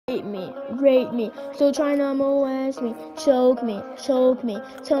rape me, still trying to molest me, choke me,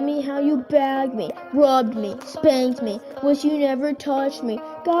 tell me how you bagged me, rubbed me, spanked me, wish you never touched me,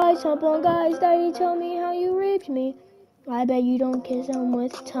 guys, hump on guys, daddy, tell me how you raped me. I bet you don't kiss them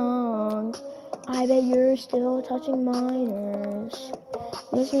with tongue, I bet you're still touching minors,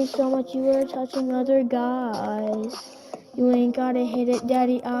 miss me so much you were touching other guys. You ain't gotta hit it,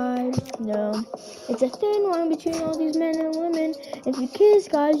 daddy, I know. It's a thin line between all these men and women. If you kiss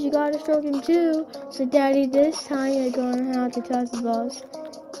guys, you gotta stroke them too. So daddy, this time you're gonna have to touch the balls.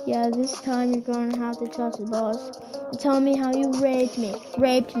 Yeah, this time you're gonna have to touch the balls. And tell me how you raped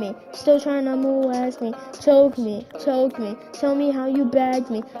me, still trying to molest me, choke me. Tell me how you bagged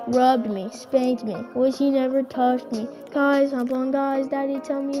me, rubbed me, spanked me, wish you never touched me. Guys, hump on guys, daddy,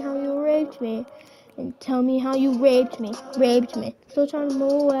 tell me how you raped me. And tell me how you raped me, still trying to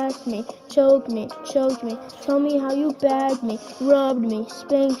molest me, choke me, tell me how you bagged me, rubbed me,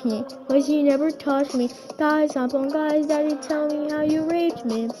 spanked me, wish you never touched me, guys, hop on guys, daddy, tell me how you raped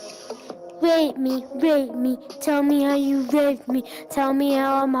me. Rape me, tell me how you raped me, tell me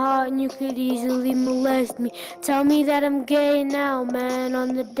how I'm hot and you could easily molest me, tell me that I'm gay now, man,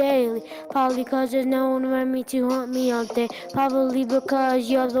 on the daily, probably cause there's no one around me to haunt me all day, probably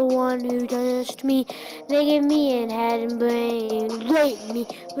because you're the one who touched me, naked me and head and brain,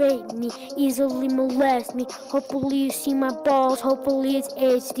 rape me, easily molest me, hopefully you see my balls, hopefully it's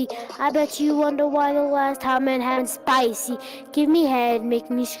HD, I bet you wonder why the last time it happened spicy, give me head, make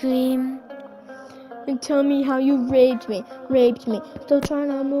me scream. And tell me how you raped me, still trying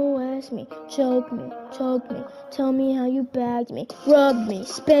to molest me, choke me, tell me how you bagged me, rubbed me,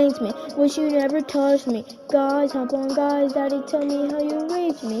 spanked me, wish you never touched me, guys, hop on guys, daddy, tell me how you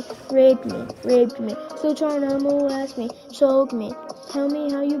raped me, still trying to molest me, choke me, tell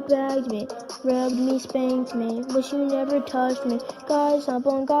me how you bagged me, rubbed me, spanked me, wish you never touched me, guys, hop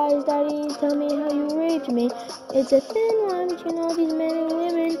on guys, daddy, tell me how you raped me. It's a thin line between all these men and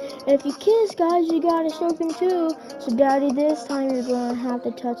women. If you kiss guys, you gotta stroke them too. So daddy, this time you're gonna have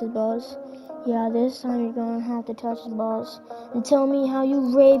to touch his balls. Yeah, this time you're gonna have to touch his balls. And tell me how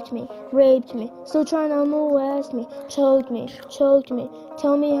you raped me, still trying to molest me, choked me,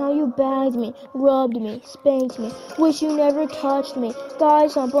 tell me how you bagged me, rubbed me, spanked me, wish you never touched me,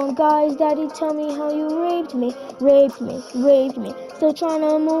 guys, hump on guys, daddy, tell me how you raped me, still trying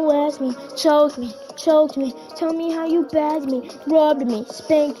to molest me, choked me, tell me how you bagged me, rubbed me,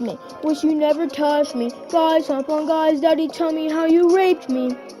 spanked me, wish you never touched me, guys, hump on guys, daddy, tell me how you raped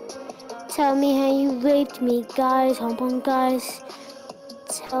me. Tell me how you raped me, guys, hump on guys.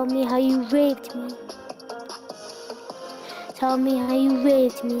 Tell me how you raped me. Tell me how you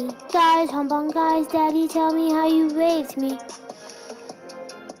raped me. Guys, hump on guys, daddy, tell me how you raped me.